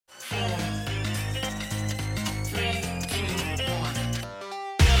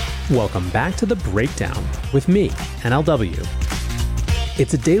Welcome back to The Breakdown with me, NLW.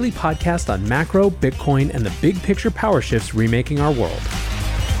 It's a daily podcast on macro, Bitcoin, and the big picture power shifts remaking our world.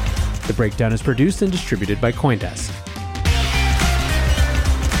 The Breakdown is produced and distributed by CoinDesk.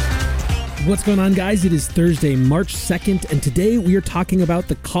 What's going on, guys? It is Thursday, March 2nd, and today we are talking about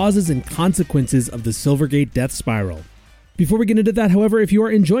the causes and consequences of the Silvergate death spiral. Before we get into that, however, if you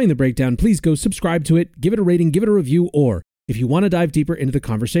are enjoying The Breakdown, please go subscribe to it, give it a rating, give it a review, or if you want to dive deeper into the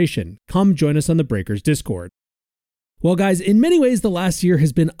conversation, come join us on the Breakers Discord. Well, guys, in many ways, the last year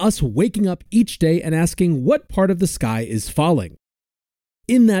has been us waking up each day and asking what part of the sky is falling.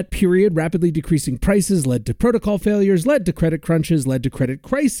 In that period, rapidly decreasing prices led to protocol failures, led to credit crunches, led to credit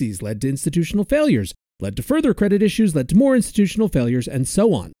crises, led to institutional failures, led to further credit issues, led to more institutional failures, and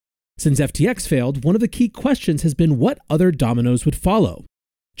so on. Since FTX failed, one of the key questions has been what other dominoes would follow.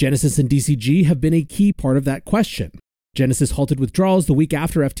 Genesis and DCG have been a key part of that question. Genesis halted withdrawals the week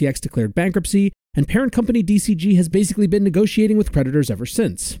after FTX declared bankruptcy, and parent company DCG has basically been negotiating with creditors ever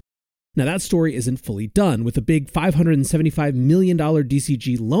since. Now, that story isn't fully done, with a big $575 million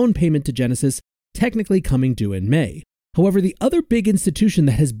DCG loan payment to Genesis technically coming due in May. However, the other big institution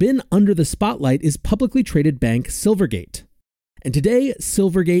that has been under the spotlight is publicly traded bank Silvergate. And today,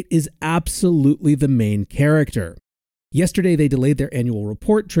 Silvergate is absolutely the main character. Yesterday, they delayed their annual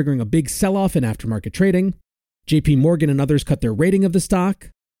report, triggering a big sell-off in aftermarket trading. JP Morgan and others cut their rating of the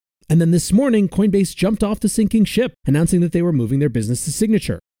stock. And then this morning, Coinbase jumped off the sinking ship, announcing that they were moving their business to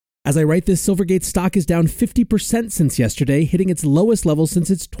Signature. As I write this, Silvergate stock is down 50% since yesterday, hitting its lowest level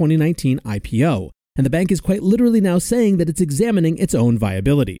since its 2019 IPO. And the bank is quite literally now saying that it's examining its own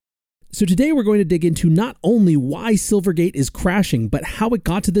viability. So today we're going to dig into not only why Silvergate is crashing, but how it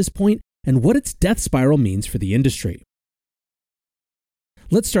got to this point and what its death spiral means for the industry.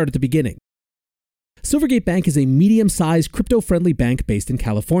 Let's start at the beginning. Silvergate Bank is a medium-sized, crypto-friendly bank based in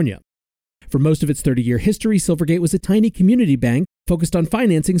California. For most of its 30-year history, Silvergate was a tiny community bank focused on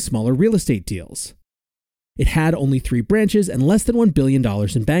financing smaller real estate deals. It had only 3 branches and less than $1 billion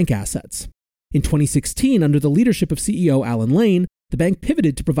in bank assets. In 2016, under the leadership of CEO Alan Lane, the bank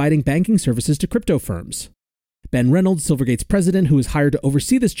pivoted to providing banking services to crypto firms. Ben Reynolds, Silvergate's president, who was hired to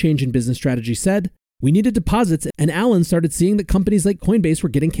oversee this change in business strategy, said, "We needed deposits, and Alan started seeing that companies like Coinbase were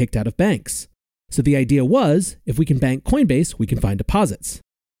getting kicked out of banks. So the idea was, if we can bank Coinbase, we can find deposits."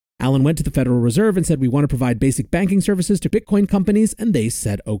 Alan went to the Federal Reserve and said, "We want to provide basic banking services to Bitcoin companies," and they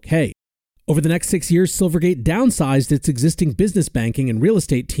said okay. Over the next 6 years, Silvergate downsized its existing business banking and real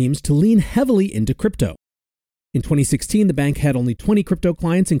estate teams to lean heavily into crypto. In 2016, the bank had only 20 crypto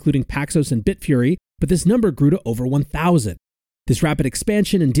clients, including Paxos and Bitfury, but this number grew to over 1,000. This rapid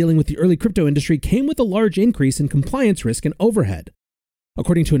expansion and dealing with the early crypto industry came with a large increase in compliance risk and overhead.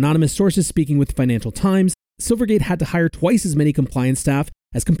 According to anonymous sources speaking with the Financial Times, Silvergate had to hire twice as many compliance staff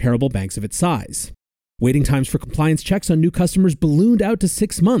as comparable banks of its size. Waiting times for compliance checks on new customers ballooned out to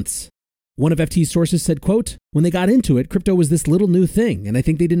 6 months. One of FT's sources said, quote, "When they got into it, crypto was this little new thing, and I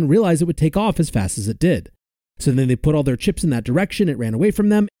think they didn't realize it would take off as fast as it did. So then they put all their chips in that direction, it ran away from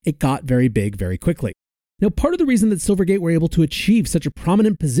them, it got very big very quickly." Now, part of the reason that Silvergate were able to achieve such a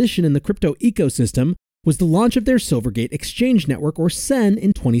prominent position in the crypto ecosystem was the launch of their Silvergate Exchange Network, or SEN,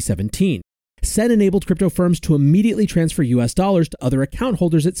 in 2017. SEN enabled crypto firms to immediately transfer US dollars to other account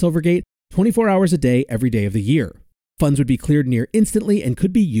holders at Silvergate 24 hours a day, every day of the year. Funds would be cleared near instantly and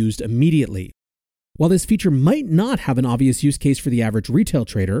could be used immediately. While this feature might not have an obvious use case for the average retail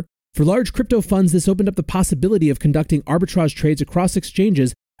trader, for large crypto funds, this opened up the possibility of conducting arbitrage trades across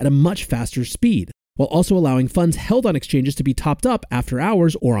exchanges at a much faster speed, while also allowing funds held on exchanges to be topped up after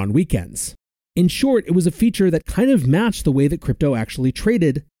hours or on weekends. In short, it was a feature that kind of matched the way that crypto actually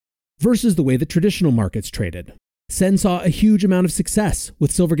traded versus the way that traditional markets traded. SEN saw a huge amount of success,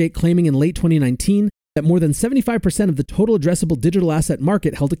 with Silvergate claiming in late 2019 that more than 75% of the total addressable digital asset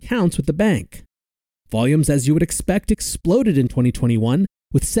market held accounts with the bank. Volumes, as you would expect, exploded in 2021,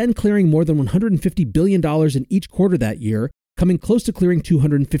 with SEN clearing more than $150 billion in each quarter that year, coming close to clearing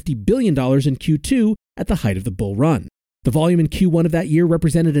 $250 billion in Q2 at the height of the bull run. The volume in Q1 of that year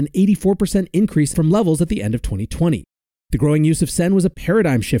represented an 84% increase from levels at the end of 2020. The growing use of SEN was a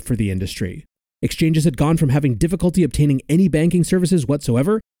paradigm shift for the industry. Exchanges had gone from having difficulty obtaining any banking services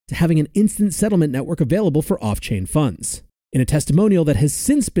whatsoever to having an instant settlement network available for off-chain funds. In a testimonial that has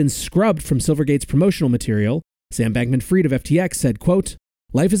since been scrubbed from Silvergate's promotional material, Sam Bankman-Fried of FTX said, quote,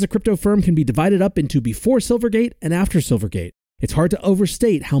 "Life as a crypto firm can be divided up into before Silvergate and after Silvergate. It's hard to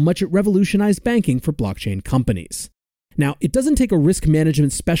overstate how much it revolutionized banking for blockchain companies." Now, it doesn't take a risk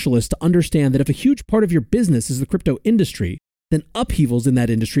management specialist to understand that if a huge part of your business is the crypto industry, then upheavals in that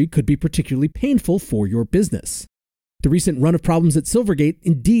industry could be particularly painful for your business. The recent run of problems at Silvergate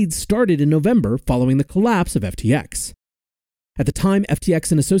indeed started in November following the collapse of FTX. At the time,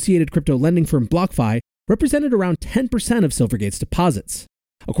 FTX and associated crypto lending firm BlockFi represented around 10% of Silvergate's deposits.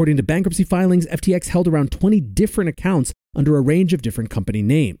 According to bankruptcy filings, FTX held around 20 different accounts under a range of different company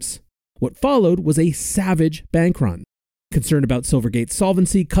names. What followed was a savage bank run. Concerned about Silvergate's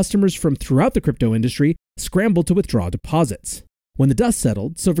solvency, customers from throughout the crypto industry scrambled to withdraw deposits. When the dust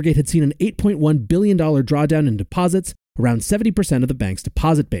settled, Silvergate had seen an $8.1 billion drawdown in deposits, around 70% of the bank's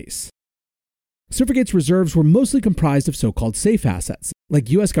deposit base. Silvergate's reserves were mostly comprised of so-called safe assets, like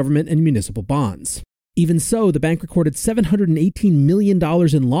U.S. government and municipal bonds. Even so, the bank recorded $718 million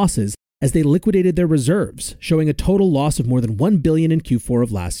in losses as they liquidated their reserves, showing a total loss of more than $1 billion in Q4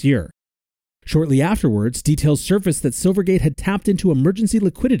 of last year. Shortly afterwards, details surfaced that Silvergate had tapped into emergency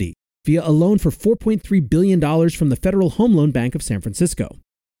liquidity via a loan for $4.3 billion from the Federal Home Loan Bank of San Francisco.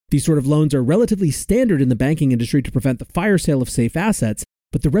 These sort of loans are relatively standard in the banking industry to prevent the fire sale of safe assets,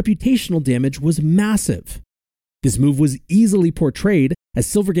 but the reputational damage was massive. This move was easily portrayed as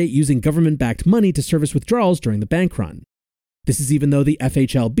Silvergate using government-backed money to service withdrawals during the bank run. This is even though the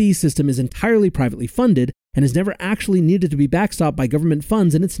FHLB system is entirely privately funded and has never actually needed to be backstopped by government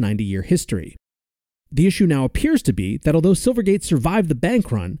funds in its 90-year history. The issue now appears to be that although Silvergate survived the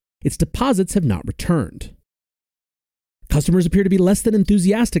bank run, its deposits have not returned. Customers appear to be less than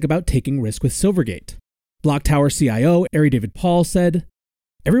enthusiastic about taking risk with Silvergate. Block Tower CIO Ari David Paul said,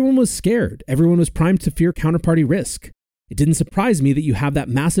 "Everyone was scared. Everyone was primed to fear counterparty risk. It didn't surprise me that you have that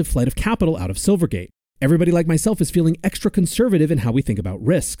massive flight of capital out of Silvergate. Everybody like myself is feeling extra conservative in how we think about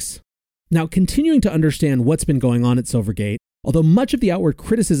risks." Now, continuing to understand what's been going on at Silvergate, although much of the outward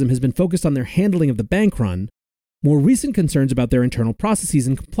criticism has been focused on their handling of the bank run, more recent concerns about their internal processes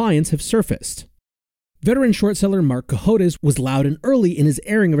and compliance have surfaced. Veteran short seller Mark Cohodes was loud and early in his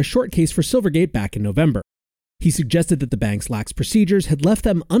airing of a short case for Silvergate back in November. He suggested that the bank's lax procedures had left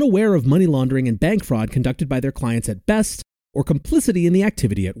them unaware of money laundering and bank fraud conducted by their clients at best, or complicity in the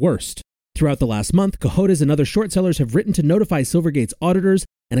activity at worst. Throughout the last month, Cohodes and other short sellers have written to notify Silvergate's auditors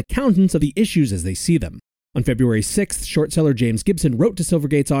and accountants of the issues as they see them. On February 6th, short seller James Gibson wrote to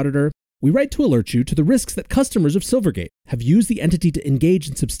Silvergate's auditor, "We write to alert you to the risks that customers of Silvergate have used the entity to engage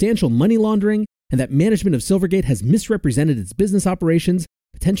in substantial money laundering and that management of Silvergate has misrepresented its business operations,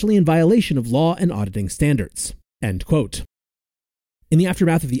 potentially in violation of law and auditing standards." End quote. In the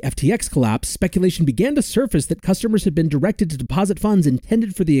aftermath of the FTX collapse, speculation began to surface that customers had been directed to deposit funds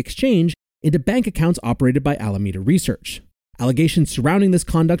intended for the exchange into bank accounts operated by Alameda Research. Allegations surrounding this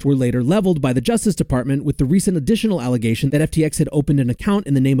conduct were later leveled by the Justice Department with the recent additional allegation that FTX had opened an account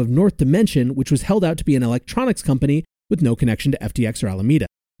in the name of North Dimension, which was held out to be an electronics company with no connection to FTX or Alameda.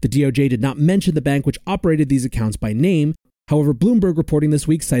 The DOJ did not mention the bank which operated these accounts by name. However, Bloomberg reporting this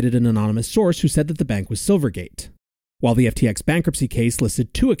week cited an anonymous source who said that the bank was Silvergate, while the FTX bankruptcy case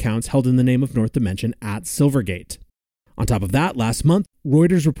listed 2 accounts held in the name of North Dimension at Silvergate. On top of that, last month,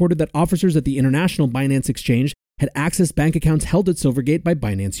 Reuters reported that officers at the International Binance Exchange had accessed bank accounts held at Silvergate by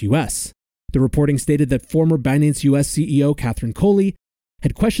Binance US. The reporting stated that former Binance US CEO Catherine Coley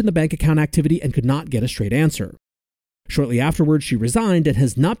had questioned the bank account activity and could not get a straight answer. Shortly afterwards, she resigned and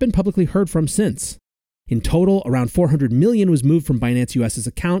has not been publicly heard from since. In total, around $400 million was moved from Binance US's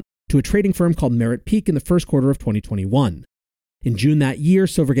account to a trading firm called Merit Peak in the first quarter of 2021. In June that year,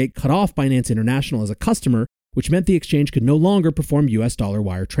 Silvergate cut off Binance International as a customer, which meant the exchange could no longer perform US dollar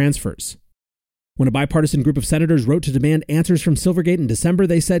wire transfers. When a bipartisan group of senators wrote to demand answers from Silvergate in December,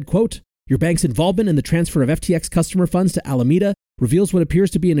 they said, quote, "Your bank's involvement in the transfer of FTX customer funds to Alameda reveals what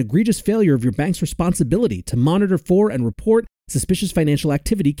appears to be an egregious failure of your bank's responsibility to monitor for and report suspicious financial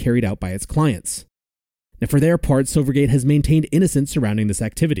activity carried out by its clients." Now, for their part, Silvergate has maintained innocence surrounding this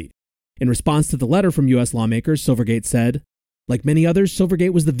activity. In response to the letter from U.S. lawmakers, Silvergate said, "Like many others,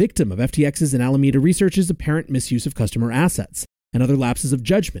 Silvergate was the victim of FTX's and Alameda Research's apparent misuse of customer assets and other lapses of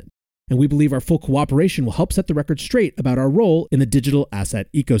judgment, and we believe our full cooperation will help set the record straight about our role in the digital asset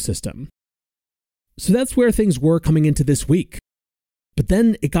ecosystem." So that's where things were coming into this week. But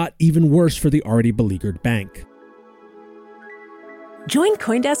then it got even worse for the already beleaguered bank. Join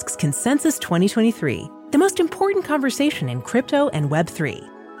CoinDesk's Consensus 2023, the most important conversation in crypto and Web3,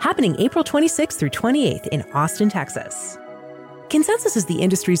 happening April 26th through 28th in Austin, Texas. Consensus is the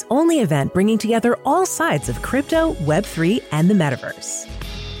industry's only event bringing together all sides of crypto, Web3, and the metaverse.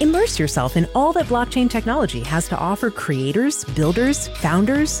 Immerse yourself in all that blockchain technology has to offer creators, builders,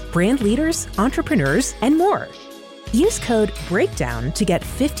 founders, brand leaders, entrepreneurs, and more. Use code BREAKDOWN to get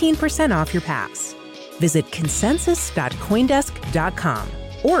 15% off your pass. Visit consensus.coindesk.com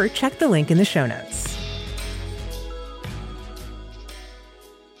or check the link in the show notes.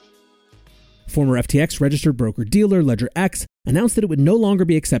 Former FTX registered broker-dealer LedgerX announced that it would no longer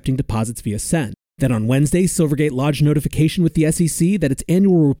be accepting deposits via SEN. Then on Wednesday, Silvergate lodged notification with the SEC that its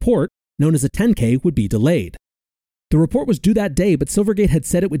annual report, known as a 10-K, would be delayed. The report was due that day, but Silvergate had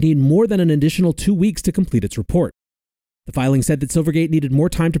said it would need more than an additional 2 weeks to complete its report. The filing said that Silvergate needed more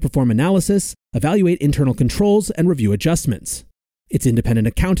time to perform analysis, evaluate internal controls, and review adjustments. Its independent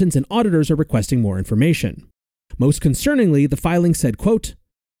accountants and auditors are requesting more information. Most concerningly, the filing said, quote,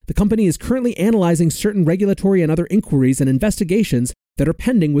 "The company is currently analyzing certain regulatory and other inquiries and investigations that are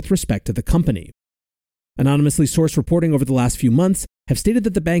pending with respect to the company." Anonymously sourced reporting over the last few months have stated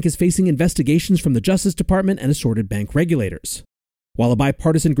that the bank is facing investigations from the Justice Department and assorted bank regulators. While a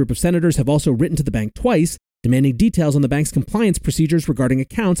bipartisan group of senators have also written to the bank twice, demanding details on the bank's compliance procedures regarding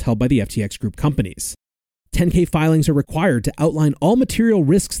accounts held by the FTX group companies. 10-K filings are required to outline all material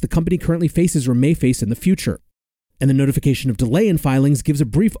risks the company currently faces or may face in the future. And the notification of delay in filings gives a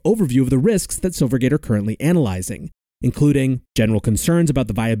brief overview of the risks that Silvergate are currently analyzing, including general concerns about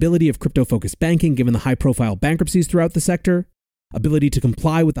the viability of crypto-focused banking given the high-profile bankruptcies throughout the sector, ability to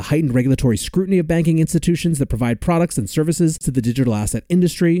comply with the heightened regulatory scrutiny of banking institutions that provide products and services to the digital asset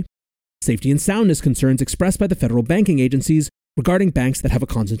industry, safety and soundness concerns expressed by the federal banking agencies regarding banks that have a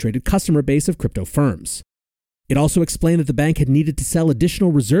concentrated customer base of crypto firms. It also explained that the bank had needed to sell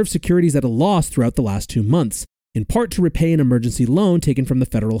additional reserve securities at a loss throughout the last 2 months, in part to repay an emergency loan taken from the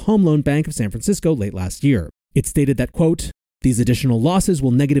Federal Home Loan Bank of San Francisco late last year. It stated that, quote, "These additional losses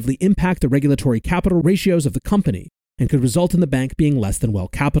will negatively impact the regulatory capital ratios of the company and could result in the bank being less than well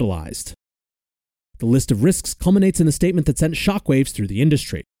capitalized." The list of risks culminates in a statement that sent shockwaves through the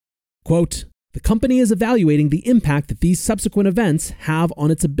industry. Quote, "The company is evaluating the impact that these subsequent events have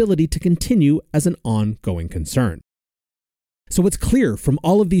on its ability to continue as an ongoing concern." So what's clear from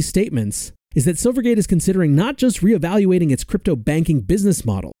all of these statements is that Silvergate is considering not just reevaluating its crypto banking business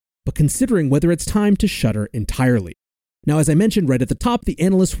model, but considering whether it's time to shutter entirely. Now, as I mentioned right at the top, the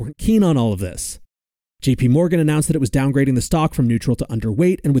analysts weren't keen on all of this. JP Morgan announced that it was downgrading the stock from neutral to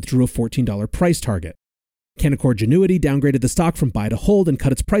underweight and withdrew a $14 price target. Canaccord Genuity downgraded the stock from buy to hold and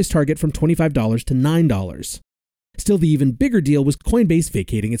cut its price target from $25 to $9. Still, the even bigger deal was Coinbase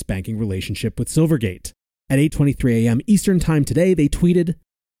vacating its banking relationship with Silvergate. At 8:23 a.m. Eastern Time today, they tweeted,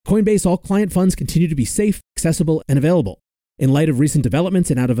 "Coinbase all client funds continue to be safe, accessible, and available. In light of recent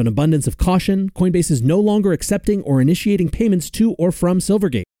developments and out of an abundance of caution, Coinbase is no longer accepting or initiating payments to or from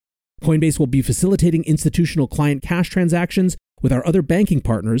Silvergate. Coinbase will be facilitating institutional client cash transactions with our other banking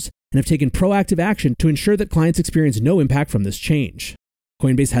partners and have taken proactive action to ensure that clients experience no impact from this change.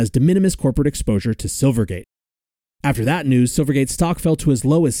 Coinbase has de minimis corporate exposure to Silvergate." After that news, Silvergate's stock fell to as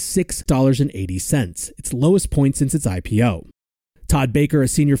low as $6.80, its lowest point since its IPO. Todd Baker, a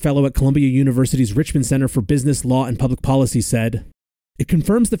senior fellow at Columbia University's Richmond Center for Business, Law, and Public Policy, said, "It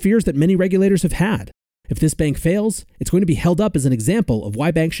confirms the fears that many regulators have had. If this bank fails, it's going to be held up as an example of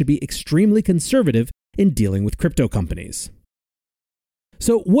why banks should be extremely conservative in dealing with crypto companies."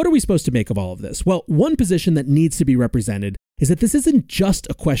 So what are we supposed to make of all of this? Well, one position that needs to be represented is that this isn't just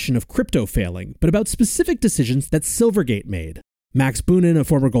a question of crypto failing, but about specific decisions that Silvergate made. Max Boonin, a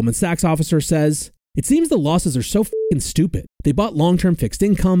former Goldman Sachs officer, says, "It seems the losses are so f***ing stupid. They bought long-term fixed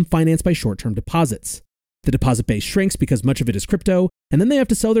income financed by short-term deposits. The deposit base shrinks because much of it is crypto, and then they have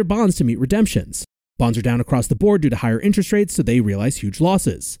to sell their bonds to meet redemptions. Bonds are down across the board due to higher interest rates, so they realize huge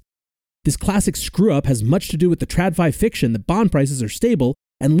losses. This classic screw-up has much to do with the TradFi fiction that bond prices are stable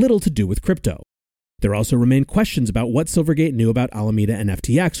and little to do with crypto. There also remain questions about what Silvergate knew about Alameda and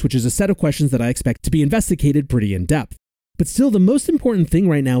FTX, which is a set of questions that I expect to be investigated pretty in depth. But still, the most important thing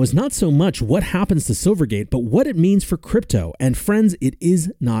right now is not so much what happens to Silvergate, but what it means for crypto. And friends, it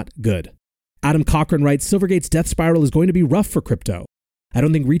is not good. Adam Cochran writes, Silvergate's death spiral is going to be rough for crypto. I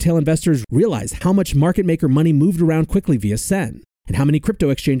don't think retail investors realize how much market maker money moved around quickly via SEN, and how many crypto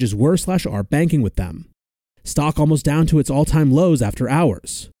exchanges were/are banking with them. Stock almost down to its all-time lows after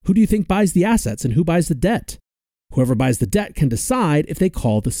hours. Who do you think buys the assets and who buys the debt? Whoever buys the debt can decide if they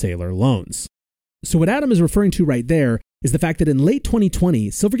call the sailor loans." So what Adam is referring to right there is the fact that in late 2020,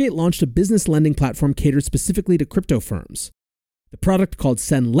 Silvergate launched a business lending platform catered specifically to crypto firms. The product, called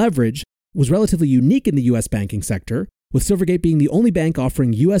SEN Leverage, was relatively unique in the U.S. banking sector, with Silvergate being the only bank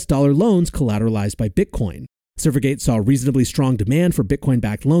offering U.S. dollar loans collateralized by Bitcoin. Silvergate saw reasonably strong demand for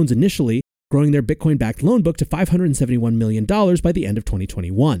Bitcoin-backed loans initially, growing their Bitcoin-backed loan book to $571 million by the end of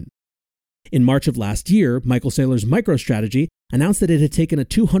 2021. In March of last year, Michael Saylor's MicroStrategy announced that it had taken a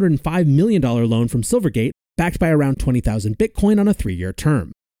 $205 million loan from Silvergate, backed by around 20,000 Bitcoin on a 3-year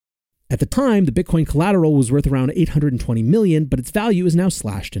term. At the time, the Bitcoin collateral was worth around $820 million, but its value is now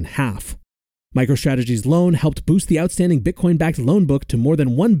slashed in half. MicroStrategy's loan helped boost the outstanding Bitcoin-backed loan book to more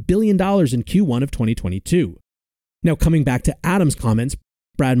than $1 billion in Q1 of 2022. Now, coming back to Adam's comments,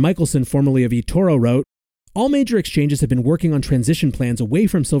 Brad Michelson, formerly of eToro, wrote, "All major exchanges have been working on transition plans away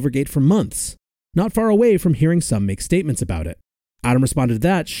from Silvergate for months, not far away from hearing some make statements about it." Adam responded to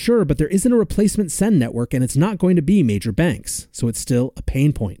that, "Sure, but there isn't a replacement send network and it's not going to be major banks, so it's still a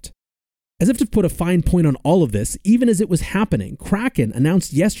pain point." As if to put a fine point on all of this, even as it was happening, Kraken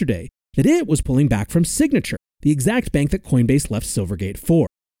announced yesterday that it was pulling back from Signature, the exact bank that Coinbase left Silvergate for.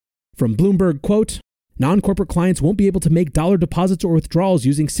 From Bloomberg, quote, "Non-corporate clients won't be able to make dollar deposits or withdrawals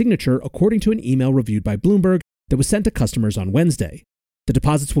using Signature, according to an email reviewed by Bloomberg that was sent to customers on Wednesday. The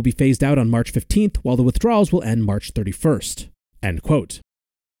deposits will be phased out on March 15th, while the withdrawals will end March 31st. End quote.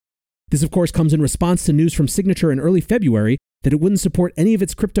 This, of course, comes in response to news from Signature in early February that it wouldn't support any of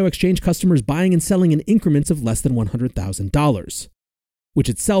its crypto exchange customers buying and selling in increments of less than $100,000, which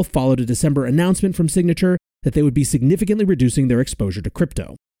itself followed a December announcement from Signature that they would be significantly reducing their exposure to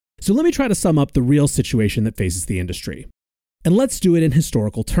crypto. So let me try to sum up the real situation that faces the industry. And let's do it in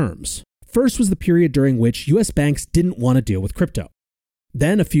historical terms. First was the period during which US banks didn't want to deal with crypto.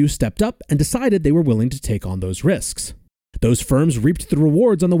 Then a few stepped up and decided they were willing to take on those risks. Those firms reaped the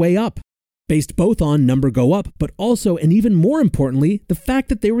rewards on the way up, based both on number go up, but also, and even more importantly, the fact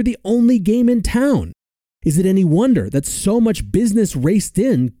that they were the only game in town. Is it any wonder that so much business raced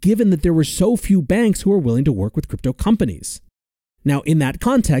in, given that there were so few banks who were willing to work with crypto companies? Now, in that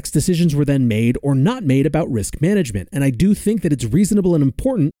context, decisions were then made or not made about risk management, and I do think that it's reasonable and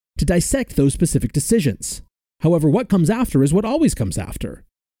important to dissect those specific decisions. However, what comes after is what always comes after.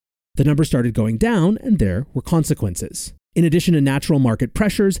 The numbers started going down, and there were consequences. In addition to natural market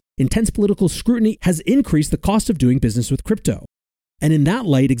pressures, intense political scrutiny has increased the cost of doing business with crypto. And in that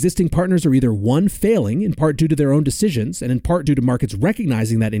light, existing partners are either one, failing, in part due to their own decisions, and in part due to markets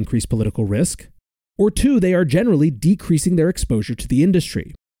recognizing that increased political risk, or two, they are generally decreasing their exposure to the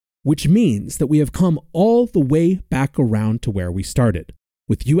industry, which means that we have come all the way back around to where we started,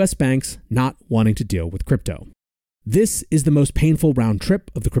 with US banks not wanting to deal with crypto. This is the most painful round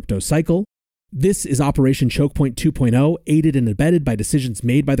trip of the crypto cycle. This is Operation Choke Point 2.0, aided and abetted by decisions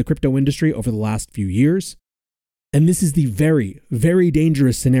made by the crypto industry over the last few years. And this is the very, very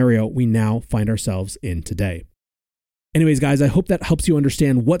dangerous scenario we now find ourselves in today. Anyways, guys, I hope that helps you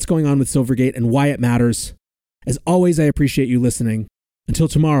understand what's going on with Silvergate and why it matters. As always, I appreciate you listening. Until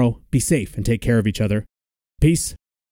tomorrow, be safe and take care of each other. Peace.